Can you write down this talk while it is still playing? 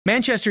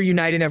Manchester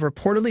United have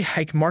reportedly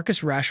hiked Marcus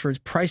Rashford's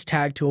price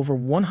tag to over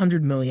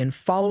 $100 million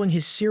following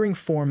his searing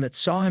form that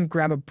saw him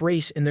grab a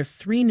brace in their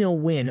 3-0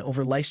 win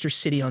over Leicester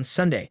City on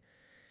Sunday.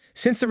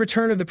 Since the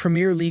return of the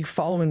Premier League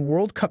following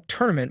World Cup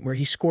tournament where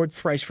he scored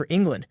thrice for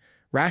England,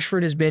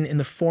 Rashford has been in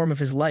the form of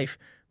his life,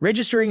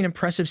 registering an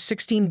impressive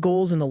 16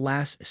 goals in the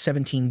last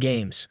 17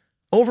 games.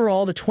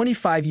 Overall, the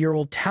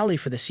 25-year-old tally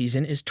for the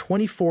season is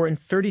 24 in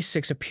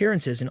 36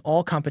 appearances in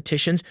all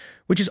competitions,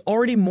 which is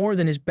already more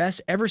than his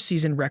best-ever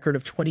season record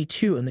of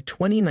 22 in the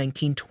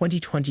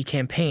 2019-2020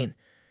 campaign.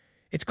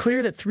 It's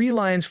clear that Three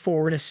Lions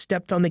forward has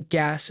stepped on the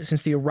gas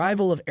since the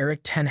arrival of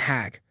Erik ten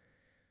Hag,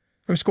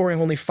 from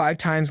scoring only 5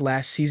 times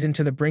last season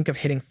to the brink of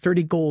hitting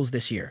 30 goals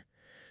this year.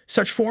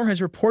 Such form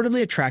has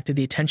reportedly attracted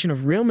the attention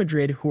of Real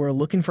Madrid, who are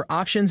looking for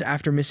options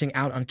after missing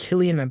out on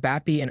Kylian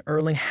Mbappe and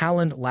Erling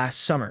Haaland last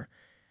summer.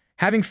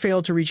 Having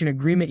failed to reach an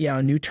agreement yet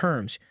on new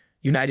terms,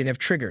 United have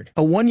triggered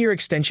a 1-year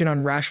extension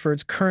on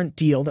Rashford's current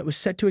deal that was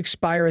set to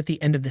expire at the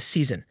end of the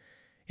season.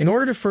 In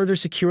order to further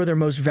secure their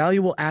most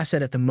valuable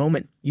asset at the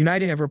moment,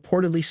 United have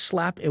reportedly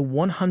slapped a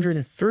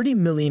 €130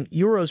 million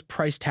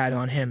price tag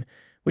on him,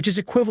 which is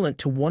equivalent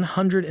to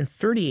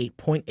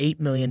 $138.8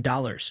 million.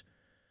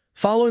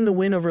 Following the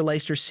win over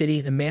Leicester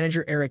City, the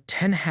manager Erik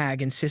ten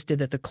Hag insisted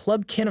that the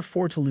club can't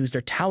afford to lose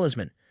their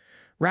talisman.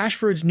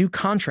 Rashford's new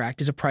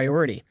contract is a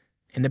priority.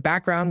 In the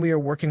background, we are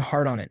working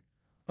hard on it.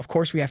 Of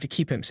course, we have to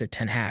keep him, said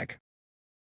ten Hag.